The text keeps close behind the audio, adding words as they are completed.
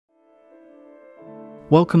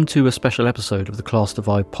Welcome to a special episode of the Class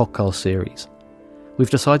Divide podcast series. We've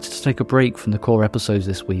decided to take a break from the core episodes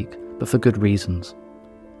this week, but for good reasons.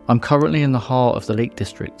 I'm currently in the heart of the Lake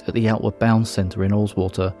District at the Outward Bound Centre in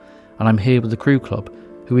Ullswater, and I'm here with the Crew Club,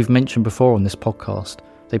 who we've mentioned before on this podcast.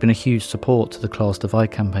 They've been a huge support to the Class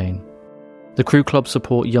Divide campaign. The Crew Club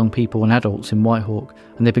support young people and adults in Whitehawk,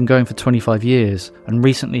 and they've been going for 25 years, and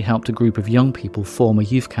recently helped a group of young people form a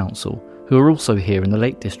youth council, who are also here in the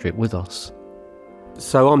Lake District with us.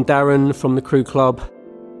 So I'm Darren from the Crew Club.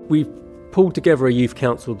 We've pulled together a youth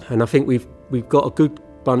council, and I think we've got a good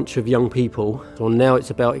bunch of young people. So now it's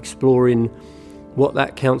about exploring what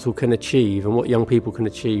that council can achieve and what young people can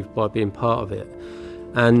achieve by being part of it.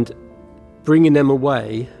 And bringing them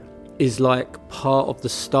away is like part of the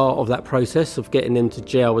start of that process of getting them to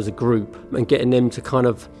gel as a group and getting them to kind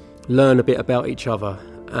of learn a bit about each other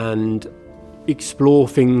and explore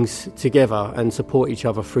things together and support each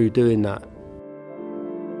other through doing that.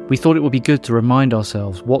 We thought it would be good to remind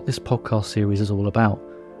ourselves what this podcast series is all about,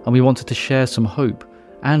 and we wanted to share some hope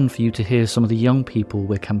and for you to hear some of the young people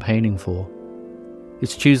we're campaigning for.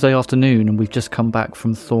 It's Tuesday afternoon and we've just come back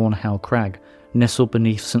from Thornhowe Crag, nestled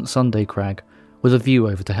beneath St Sunday Crag, with a view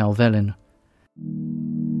over to Helvellyn.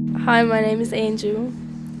 Hi, my name is Angel.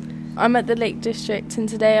 I'm at the Lake District and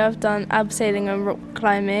today I've done abseiling and rock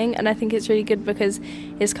climbing, and I think it's really good because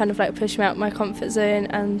it's kind of like pushed me out my comfort zone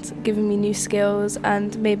and given me new skills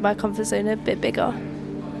and made my comfort zone a bit bigger.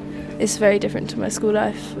 It's very different to my school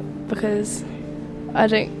life because I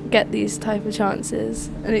don't get these type of chances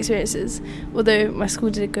and experiences, although my school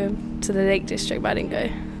did go to the Lake District but I didn't go.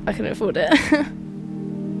 I couldn't afford it.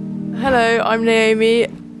 Hello, I'm Naomi.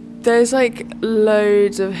 There's like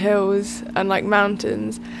loads of hills and like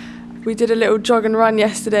mountains. We did a little jog and run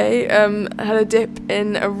yesterday, had a dip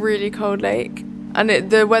in a really cold lake, and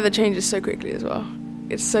the weather changes so quickly as well.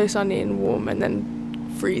 It's so sunny and warm and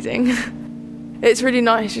then freezing. It's really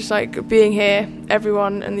nice just like being here,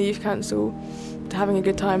 everyone and the youth council, having a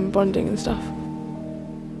good time, bonding and stuff.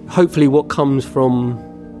 Hopefully what comes from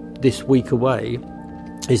this week away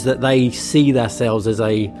is that they see themselves as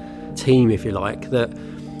a team, if you like, that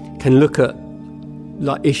can look at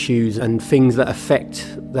like issues and things that affect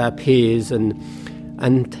their peers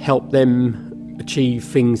and help them achieve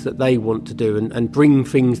things that they want to do and bring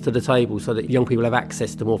things to the table so that young people have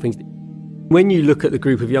access to more things. When you look at the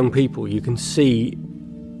group of young people, you can see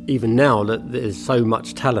even now that there's so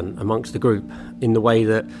much talent amongst the group in the way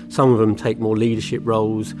that some of them take more leadership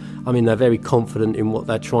roles. I mean, they're very confident in what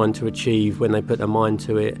they're trying to achieve when they put their mind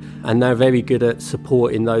to it, and they're very good at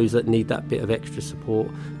supporting those that need that bit of extra support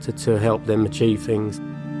to help them achieve things.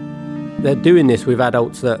 They're doing this with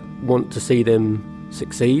adults that want to see them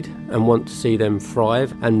succeed and want to see them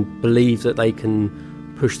thrive and believe that they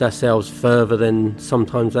can push themselves further than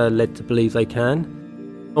sometimes they're led to believe they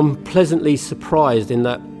can. I'm pleasantly surprised in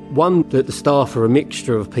that, one, that the staff are a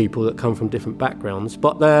mixture of people that come from different backgrounds,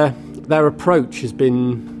 but their approach has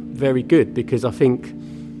been very good, because I think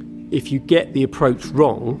if you get the approach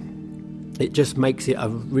wrong, it just makes it a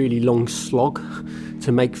really long slog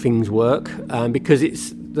to make things work, because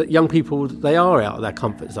it's that young people, they are out of their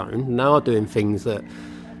comfort zone and they are doing things that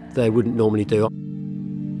they wouldn't normally do.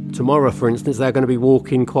 Tomorrow, for instance, they're going to be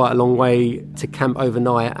walking quite a long way to camp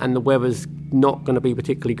overnight, and the weather's not going to be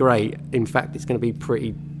particularly great. In fact, it's going to be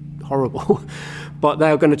pretty horrible. But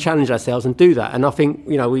they're going to challenge themselves and do that. And I think,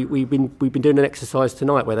 you know, we've been doing an exercise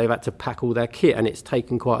tonight where they've had to pack all their kit, and it's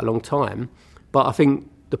taken quite a long time. But I think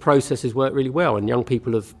the process has worked really well, and young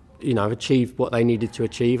people have, you know, achieved what they needed to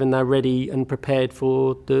achieve, and they're ready and prepared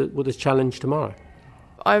for the challenge tomorrow.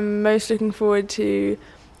 I'm most looking forward to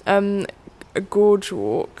a gorge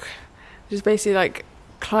walk, which is basically like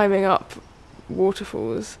climbing up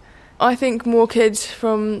waterfalls. I think more kids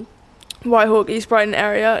from Whitehawk, East Brighton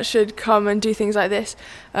area should come and do things like this,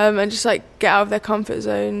 and just like get out of their comfort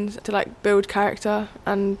zones to like build character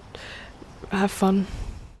and have fun.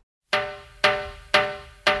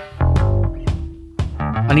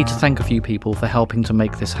 I need to thank a few people for helping to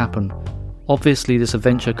make this happen. Obviously this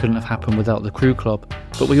adventure couldn't have happened without the Crew Club,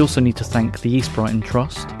 but we also need to thank the East Brighton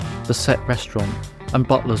Trust, the Set Restaurant and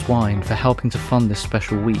Butler's Wine for helping to fund this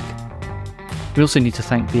special week. We also need to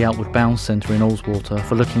thank the Outward Bound Centre in Ullswater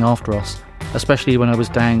for looking after us, especially when I was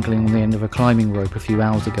dangling on the end of a climbing rope a few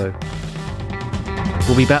hours ago.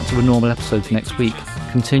 We'll be back to a normal episode next week,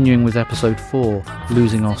 continuing with episode 4,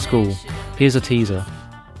 Losing Our School. Here's a teaser.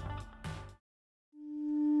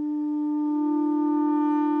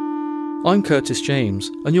 I'm Curtis James,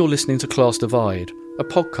 and you're listening to Class Divide, a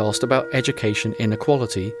podcast about education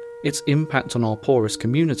inequality, its impact on our poorest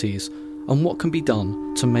communities, and what can be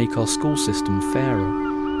done to make our school system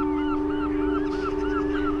fairer.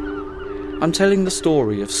 I'm telling the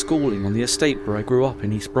story of schooling on the estate where I grew up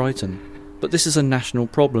in East Brighton, but this is a national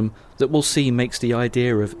problem that we'll see makes the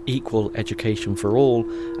idea of equal education for all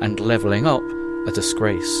and levelling up a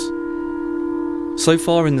disgrace. So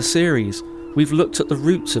far in the series, we've looked at the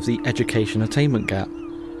roots of the education attainment gap.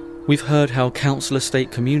 We've heard how council estate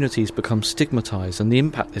communities become stigmatised and the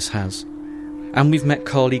impact this has. And we've met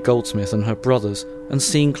Carly Goldsmith and her brothers and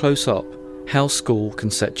seen close up how school can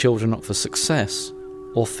set children up for success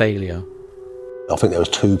or failure. I think there was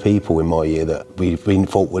 2 people in my year that we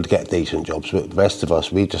thought would get decent jobs, but the rest of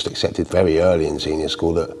us, we just accepted very early in senior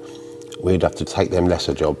school that we'd have to take them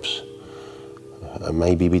lesser jobs. And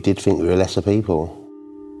maybe we did think we were lesser people.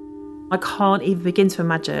 I can't even begin to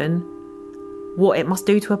imagine what it must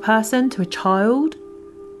do to a person, to a child,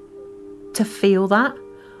 to feel that.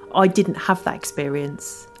 I didn't have that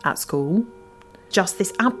experience at school. Just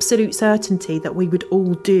this absolute certainty that we would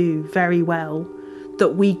all do very well,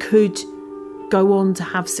 that we could go on to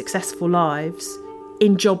have successful lives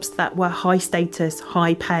in jobs that were high status,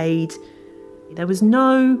 high paid. There was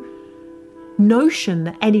no notion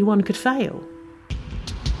that anyone could fail.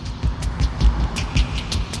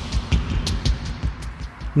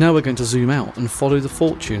 Now we're going to zoom out and follow the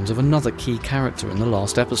fortunes of another key character in the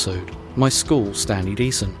last episode, my school, Stanley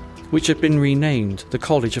Deason, which had been renamed the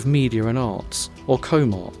College of Media and Arts, or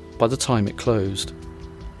COMART, by the time it closed.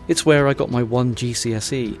 It's where I got my 1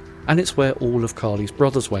 GCSE, and it's where all of Carly's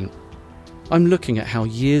brothers went. I'm looking at how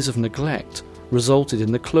years of neglect resulted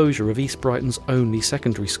in the closure of East Brighton's only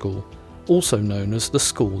secondary school, also known as the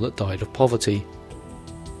school that died of poverty.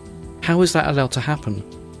 How is that allowed to happen?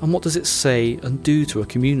 And what does it say and do to a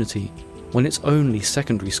community when its only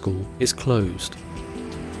secondary school is closed?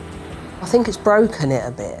 I think it's broken it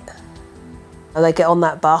a bit. They get on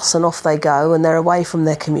that bus and off they go, and they're away from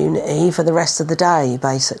their community for the rest of the day,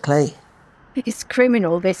 basically. It's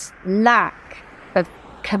criminal, this lack of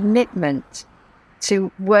commitment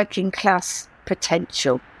to working class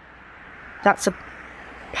potential. That's a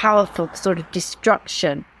powerful sort of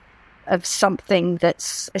destruction of something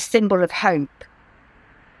that's a symbol of hope.